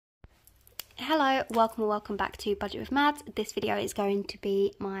Hello, welcome back to Budget with Mads. This video is going to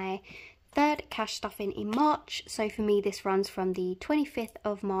be my third cash stuffing in March. So for me this runs from the 25th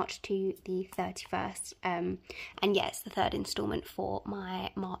of March to the 31st. And yeah, it's the third instalment for my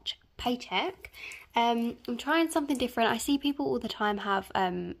March paycheck. I'm trying something different. I see people all the time have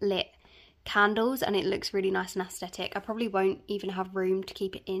lit candles and it looks really nice and aesthetic. I probably won't even have room to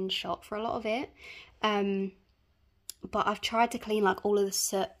keep it in shot for a lot of it. But I've tried to clean like all of the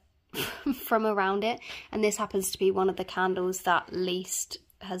soot from around it, and this happens to be one of the candles that least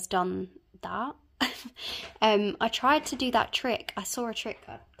has done that. I tried to do that trick. I saw a trick,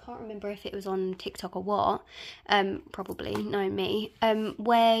 I can't remember if it was on TikTok or what, probably, knowing me,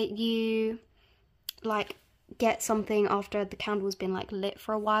 where you like get something after the candle's been like lit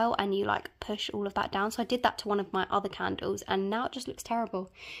for a while and you like push all of that down. So I did that to one of my other candles and now it just looks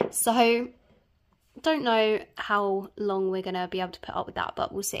terrible. So don't know how long we're gonna be able to put up with that,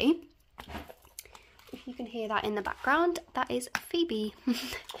 but we'll see. If you can hear that in the background, that is Phoebe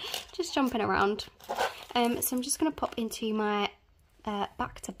just jumping around. So I'm just gonna pop into my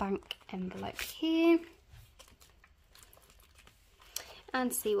back to bank envelope here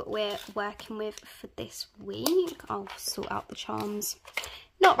and see what we're working with for this week. I'll sort out the charms,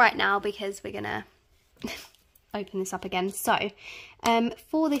 not right now because we're gonna open this up again. So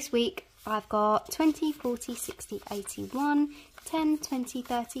for this week I've got 20, 40, 60, 81, 10, 20,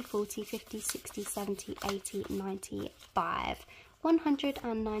 30, 40, 50, 60, 70, 80, 95,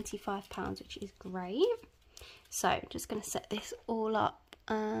 £195, which is great. So just going to set this all up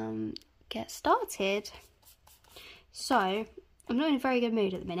and get started. So I'm not in a very good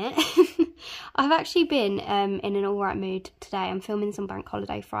mood at the minute. I've actually been in an alright mood today. I'm filming some Bank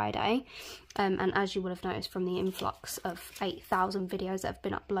Holiday Friday, and as you will have noticed from the influx of 8,000 videos that have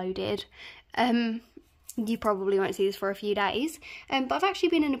been uploaded, you probably won't see this for a few days, but I've actually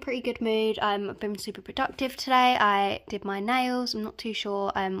been in a pretty good mood. I've been super productive today. I did my nails. I'm not too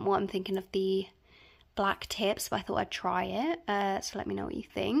sure what I'm thinking of the black tips, but I thought I'd try it, so let me know what you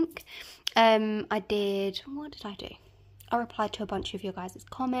think. What did I do? I replied to a bunch of your guys'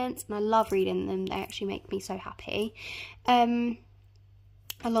 comments and I love reading them. They actually make me so happy.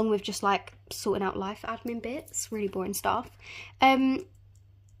 Along with just like sorting out life admin bits, really boring stuff. And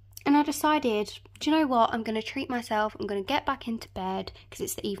I decided, do you know what? I'm going to treat myself. I'm going to get back into bed because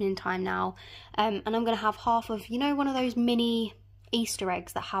it's the evening time now. And I'm going to have half of, you know, one of those mini Easter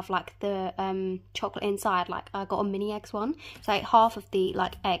eggs that have like the chocolate inside. Like I got a mini eggs one, so like half of the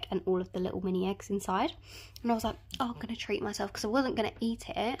like egg and all of the little mini eggs inside. And I was like, oh, I'm gonna treat myself because I wasn't gonna eat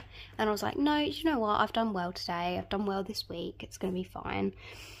it, and I was like, no, you know what, I've done well today, I've done well this week, it's gonna be fine.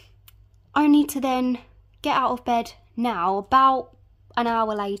 Only to then get out of bed now about an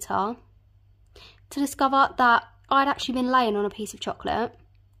hour later to discover that I'd actually been laying on a piece of chocolate.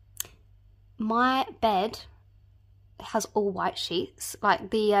 My bed has all white sheets, like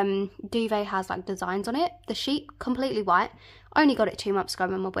the duvet has like designs on it, the sheet completely white. I only got it 2 months ago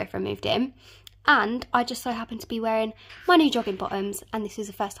when my boyfriend moved in, and I just so happen to be wearing my new jogging bottoms, and this is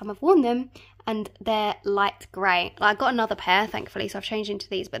the first time I've worn them, and they're light grey. I got another pair thankfully, so I've changed into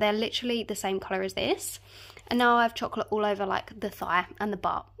these, but they're literally the same colour as this, and now I have chocolate all over like the thigh and the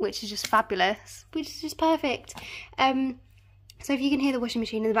butt, which is just fabulous, which is just perfect. So if you can hear the washing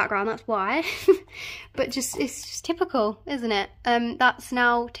machine in the background, that's why. But it's just typical, isn't it? That's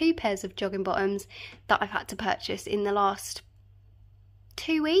now 2 pairs of jogging bottoms that I've had to purchase in the last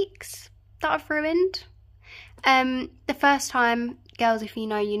 2 weeks that I've ruined. The first time, girls, if you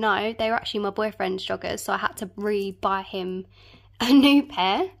know, you know, they were actually my boyfriend's joggers, so I had to re-buy him a new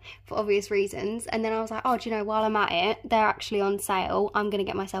pair for obvious reasons. And then I was like, oh, do you know, while I'm at it, they're actually on sale, I'm gonna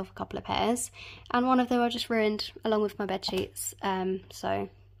get myself a couple of pairs, and one of them I just ruined along with my bed sheets. So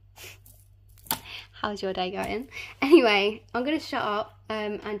how's your day going? Anyway, I'm gonna shut up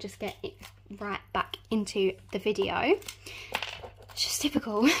and just get right back into the video. It's just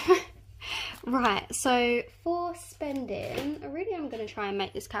typical. Right, so for spending, I really am gonna try and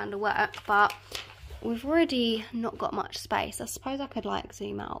make this candle work, but we've already not got much space. I suppose I could like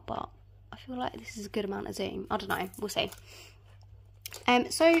zoom out, but I feel like this is a good amount of zoom. I don't know, we'll see.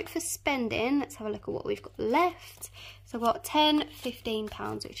 So for spending, let's have a look at what we've got left. So I've got £10,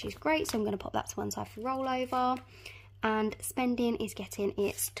 £15, which is great. So I'm going to pop that to one side for rollover. And spending is getting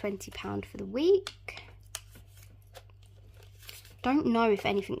its £20 for the week. Don't know if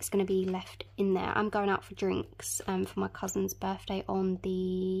anything's going to be left in there. I'm going out for drinks for my cousin's birthday on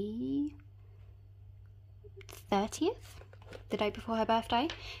the 30th, the day before her birthday,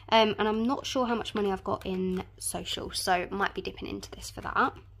 and I'm not sure how much money I've got in social, so might be dipping into this for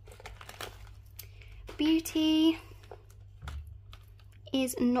that. Beauty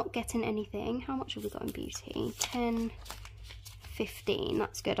is not getting anything. How much have we got in beauty? 10, 15,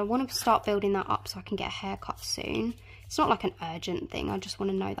 that's good. I want to start building that up so I can get a haircut soon. It's not like an urgent thing, I just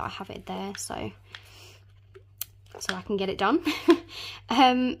want to know that I have it there so I can get it done.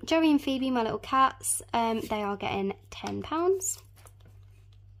 Joey and Phoebe, my little cats, they are getting £10.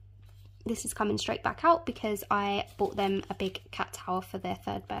 This is coming straight back out because I bought them a big cat tower for their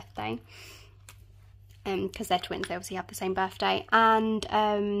 3rd birthday. Because they're twins, they obviously have the same birthday. And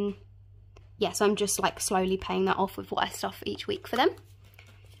yeah, so I'm just like slowly paying that off with what I stuff each week for them.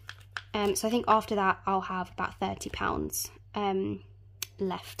 So I think after that I'll have about £30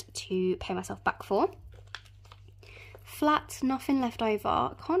 left to pay myself back for. Flat, nothing left over.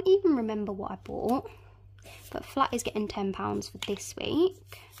 I can't even remember what I bought, but Flat is getting £10 for this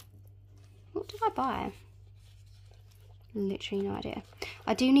week. What did I buy? Literally no idea.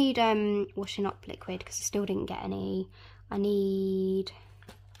 I do need washing up liquid because I still didn't get any. I need...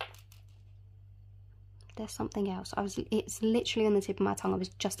 There's something else. It's literally on the tip of my tongue. I was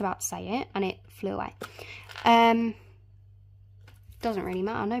just about to say it and it flew away. Doesn't really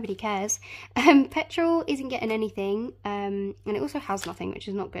matter, nobody cares. Petrol isn't getting anything, and it also has nothing, which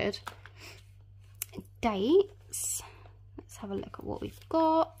is not good. Dates, let's have a look at what we've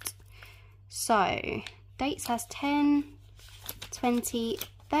got. So Dates has 10, 20,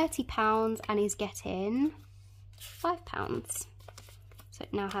 £30 and is getting £5. So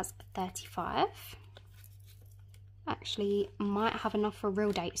it now has 35. Actually might have enough for a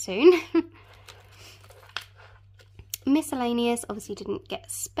real date soon. Miscellaneous obviously didn't get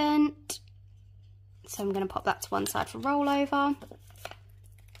spent, so I'm going to pop that to one side for rollover.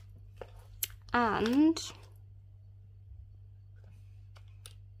 And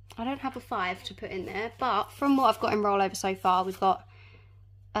I don't have a 5 to put in there, but from what I've got in rollover so far, we've got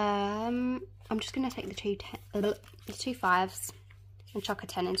I'm just going to take the two 5s and chuck a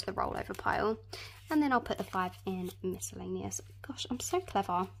 10 into the rollover pile, and then I'll put the 5 in miscellaneous. Gosh, I'm so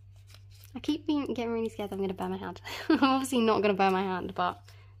clever. I keep getting really scared that I'm going to burn my hand. I'm obviously not going to burn my hand, but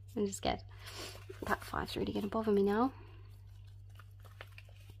I'm just scared. That 5's really going to bother me now.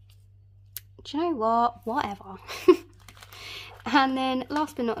 Do you know what? Whatever. And then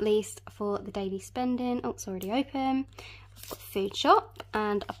last but not least, for the daily spending, oh, it's already open. I've got food shop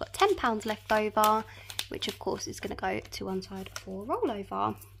and I've got £10 left over, which of course is going to go to one side for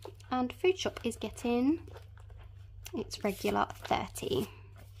rollover. And food shop is getting its regular 30.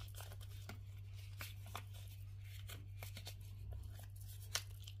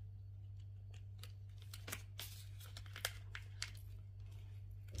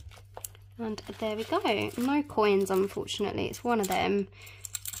 And there we go. No coins, unfortunately. It's one of them.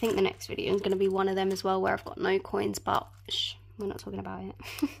 I think the next video is going to be one of them as well, where I've got no coins, but shh, we're not talking about it.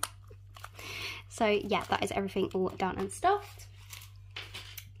 So yeah, that is everything all done and stuffed.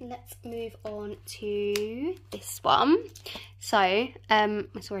 Let's move on to this one. So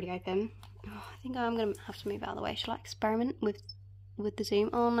it's already open. Oh, I think I'm going to have to move out of the way. Shall I experiment with the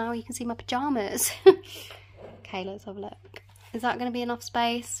zoom? Oh, now you can see my pajamas. Okay, let's have a look. Is that going to be enough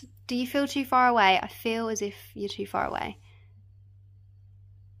space? Do you feel too far away? I feel as if you're too far away.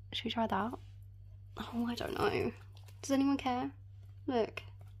 Should we try that? Oh, I don't know. Does anyone care? Look.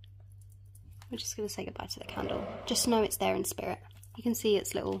 We're just going to say goodbye to the candle. Just know it's there in spirit. You can see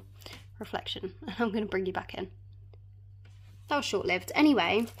its little reflection. And I'm going to bring you back in. That was short-lived.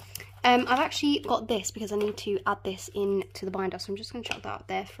 Anyway, I've actually got this because I need to add this into the binder. So I'm just going to chuck that up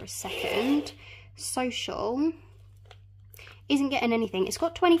there for a second. Social isn't getting anything. It's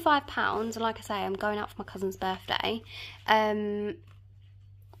got £25, and like I say, I'm going out for my cousin's birthday. But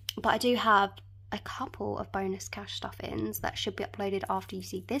I do have a couple of bonus cash stuff-ins that should be uploaded after you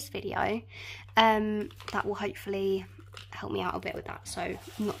see this video. That will hopefully help me out a bit with that, so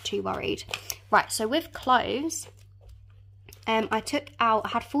I'm not too worried. Right, so with clothes, I had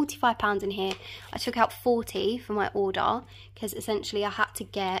 £45 in here. I took out 40 for my order because essentially I had to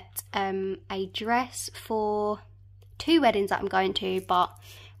get a dress for 2 weddings that I'm going to, but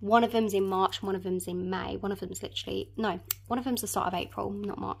one of them's in March, one of them's in May. One of them's one of them's the start of April,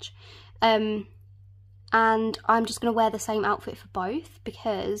 not March. And I'm just going to wear the same outfit for both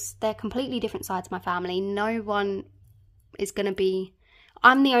because they're completely different sides of my family. No one is going to be...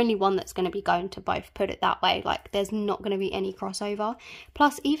 I'm the only one that's going to be going to both, put it that way. Like, there's not going to be any crossover.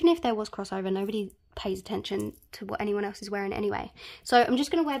 Plus, even if there was crossover, nobody pays attention to what anyone else is wearing anyway. So I'm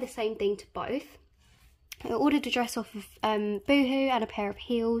just going to wear the same thing to both. I ordered a dress off of Boohoo and a pair of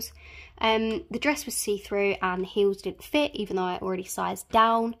heels. The dress was see-through and the heels didn't fit, even though I already sized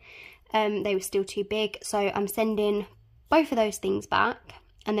down. They were still too big, so I'm sending both of those things back.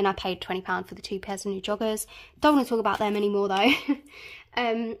 And then I paid £20 for the 2 pairs of new joggers. Don't want to talk about them anymore though.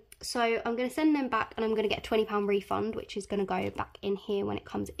 So I'm going to send them back and I'm going to get a £20 refund, which is going to go back in here when it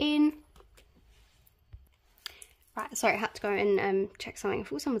comes in. Right, sorry, I had to go and check something. I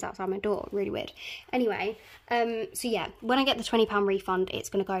thought someone was outside my door. Really weird. Anyway, so yeah, when I get the £20 refund, it's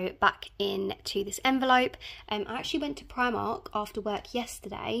going to go back into this envelope. I actually went to Primark after work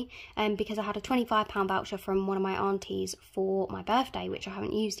yesterday because I had a £25 voucher from one of my aunties for my birthday, which I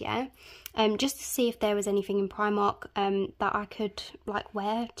haven't used yet, just to see if there was anything in Primark that I could like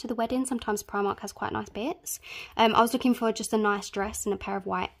wear to the wedding. Sometimes Primark has quite nice bits. I was looking for just a nice dress and a pair of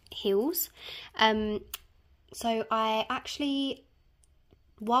white heels. So I actually,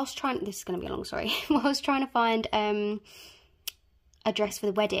 whilst trying, this is going to be a long story, whilst trying to find a dress for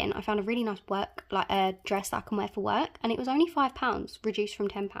the wedding, I found a really nice dress that I can wear for work, and it was only £5, reduced from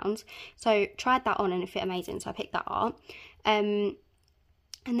 £10. So tried that on and it fit amazing, so I picked that up. And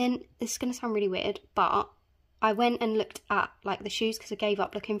then, this is going to sound really weird, but I went and looked at like the shoes because I gave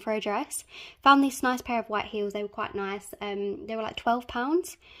up looking for a dress. Found this nice pair of white heels. They were quite nice. They were like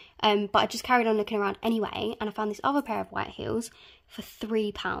 £12. But I just carried on looking around anyway, and I found this other pair of white heels for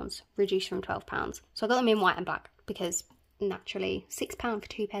 £3, reduced from £12. So I got them in white and black because naturally £6 for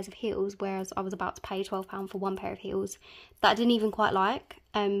 2 pairs of heels, whereas I was about to pay £12 for 1 pair of heels that I didn't even quite like,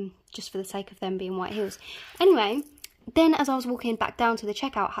 just for the sake of them being white heels. Anyway, then as I was walking back down to the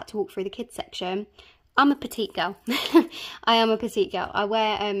checkout, I had to walk through the kids section. I'm a petite girl. I am a petite girl. I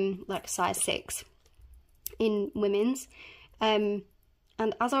wear like size 6 in women's. And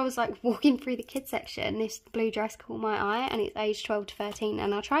as I was like walking through the kids section, this blue dress caught my eye, and it's aged 12 to 13.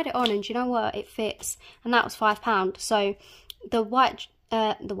 And I tried it on, and do you know what? It fits, and that was £5. So the white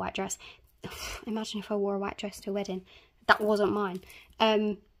dress. Imagine if I wore a white dress to a wedding. That wasn't mine.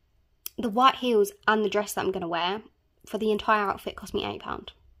 The white heels and the dress that I'm gonna wear for the entire outfit cost me £8.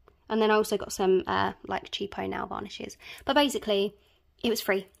 And then I also got some like cheapo nail varnishes. But basically, it was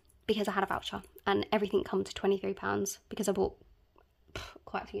free because I had a voucher, and everything comes to £23 because I bought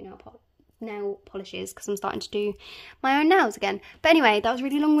quite a few nail polishes because I'm starting to do my own nails again. But anyway, that was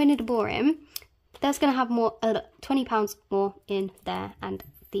really long-winded and boring. That's going to have more £20 more in there, and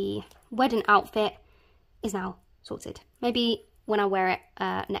the wedding outfit is now sorted. Maybe when I wear it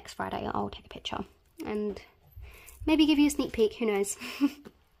next Friday, I'll take a picture and maybe give you a sneak peek, who knows.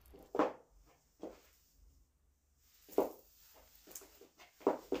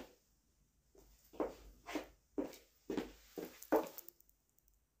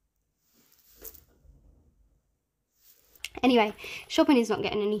 Anyway, shopping is not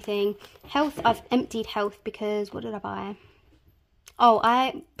getting anything. Health, I've emptied health because, what did I buy? Oh,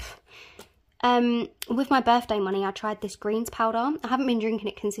 with my birthday money, I tried this greens powder. I haven't been drinking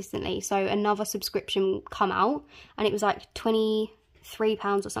it consistently, so another subscription come out, and it was like £23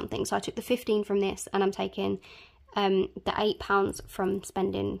 or something. So I took the 15 from this, and I'm taking the £8 from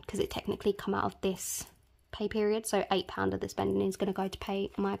spending, because it technically come out of this pay period. So £8 of the spending is going to go to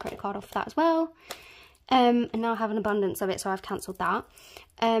pay my credit card off that as well. And now I have an abundance of it, so I've cancelled that.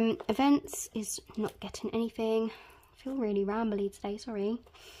 Events is not getting anything. I feel really rambly today, sorry.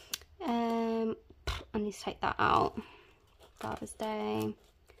 I need to take that out. Father's Day. I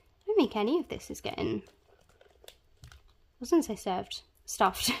don't think any of this is getting... I was going to say served.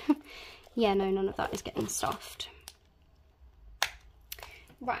 Stuffed. Yeah, no, none of that is getting stuffed.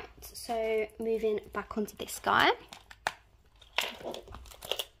 Right, so moving back onto this guy.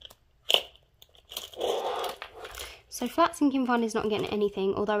 So Flat Sinking Fund is not getting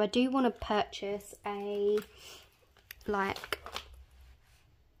anything, although I do want to purchase a, like,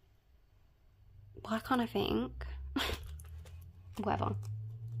 why can't I think? Whatever.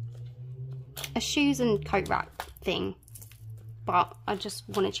 A shoes and coat rack thing. But I just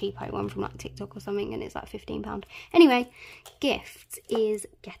want a cheapo one from like TikTok or something, and it's like £15. Anyway, gifts is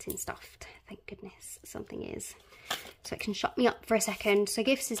getting stuffed. Thank goodness something is. So it can shut me up for a second. So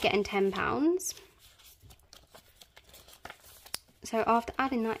gifts is getting £10. So after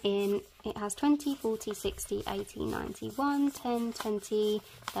adding that in, it has 20, 40, 60, 80, 90, 1, 10, 20,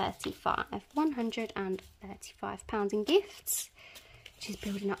 35, £135 in gifts, which is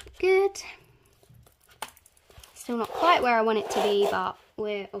building up good. Still not quite where I want it to be, but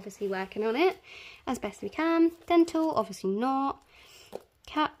we're obviously working on it as best we can. Dental, obviously not.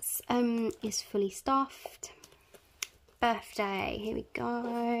 Cats is fully stuffed. Birthday, here we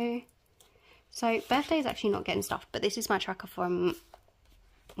go. So birthday is actually not getting stuffed, but this is my tracker from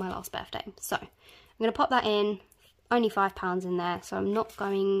my last birthday. So I'm going to pop that in. Only £5 in there, so I'm not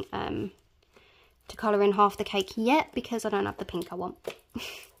going to colour in half the cake yet because I don't have the pink I want.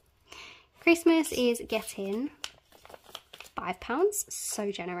 Christmas is getting £5. So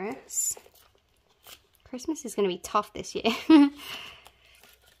generous. Christmas is going to be tough this year.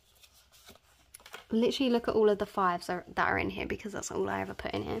 literally look at all of the 5s that are in here, because that's all I ever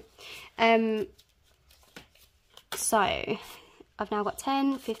put in here. So I've now got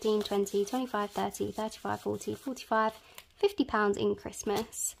 10, 15, 20, 25, 30, 35, 40, 45, £50 in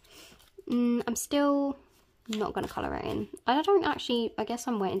Christmas. I'm still not going to colour it in. I guess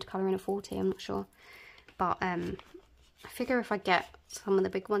I'm waiting to colour in a 40, I'm not sure. But I figure if I get some of the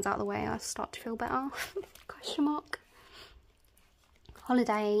big ones out of the way, I start to feel better. Question mark.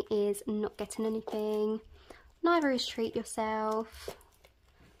 Holiday is not getting anything. Neither is treat yourself.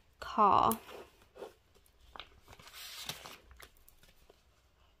 Car.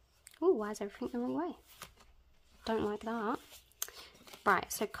 Oh, why is everything the wrong way? Don't like that.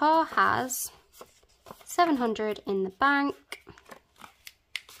 Right, so car has 700 in the bank,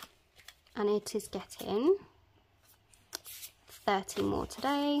 and it is getting 30 more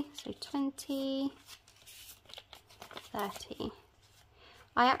today, so 20, 30.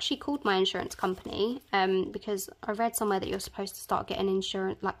 I actually called my insurance company because I read somewhere that you're supposed to start getting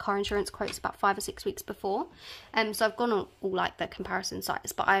insurance, like car insurance quotes, about 5 or 6 weeks before. So I've gone on all like the comparison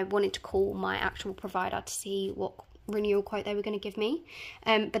sites, but I wanted to call my actual provider to see what renewal quote they were going to give me.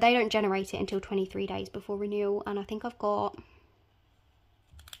 But they don't generate it until 23 days before renewal, and I think I've got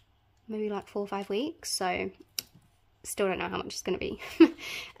maybe like 4 or 5 weeks, so still don't know how much it's going to be.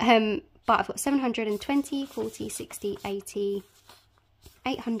 But I've got 720, 40, 60, 80,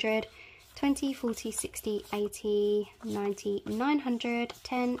 800, 20, 40, 60, 80, 90, 900,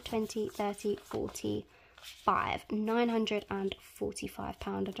 10, 20, 30, 40, 5, £945.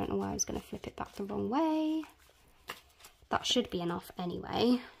 I don't know why I was going to flip it back the wrong way. That should be enough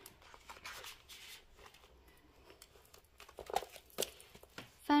anyway.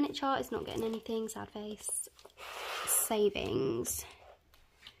 Furniture is not getting anything, sad face. Savings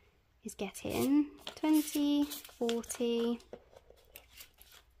is getting 20, 40,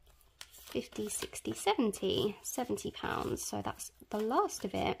 50, 60, 70, £70. So that's the last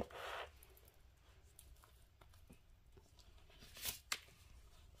of it.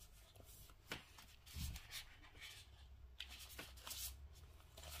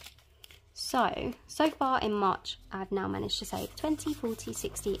 So far in March, I've now managed to save 20, 40,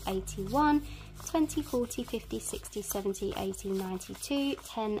 60, 81, 20, 40, 50, 60, 70, 80, 92,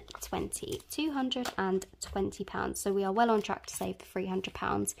 10, 20, £220. So we are well on track to save the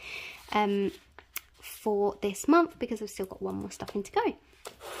 £300 for this month, because I've still got one more stuffing to go.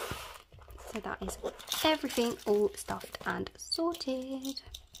 So that is everything all stuffed and sorted.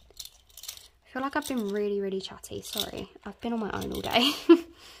 I feel like I've been really chatty, sorry. I've been on my own all day.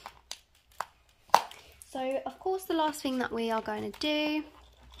 So, of course, the last thing that we are going to do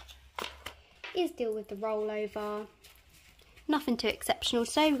is deal with the rollover. Nothing too exceptional.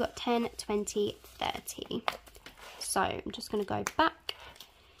 So, we've got 10, 20, 30. So, I'm just going to go back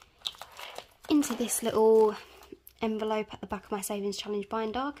into this little envelope at the back of my Savings Challenge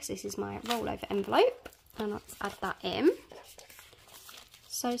binder, because this is my rollover envelope. And let's add that in.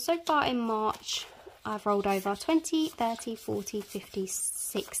 So far in March, I've rolled over 20, 30, 40, 50,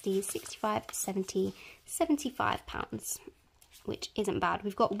 60, 65, 70, £75, which isn't bad.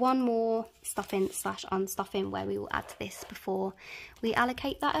 We've got one more stuffing / unstuffing where we will add to this before we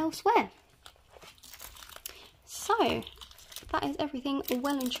allocate that elsewhere. So that is everything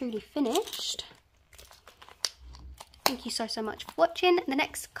well and truly finished. Thank you so much for watching. The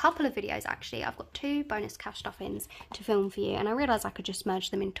next couple of videos, actually, I've got 2 bonus cash stuffings to film for you, and I realised I could just merge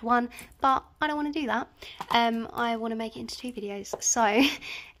them into one, but I don't want to do that. I want to make it into 2 videos, so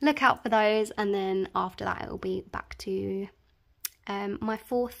look out for those, and then after that it will be back to my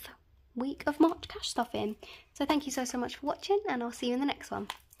 4th week of March cash stuffing. So thank you so much for watching, and I'll see you in the next one.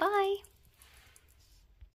 Bye!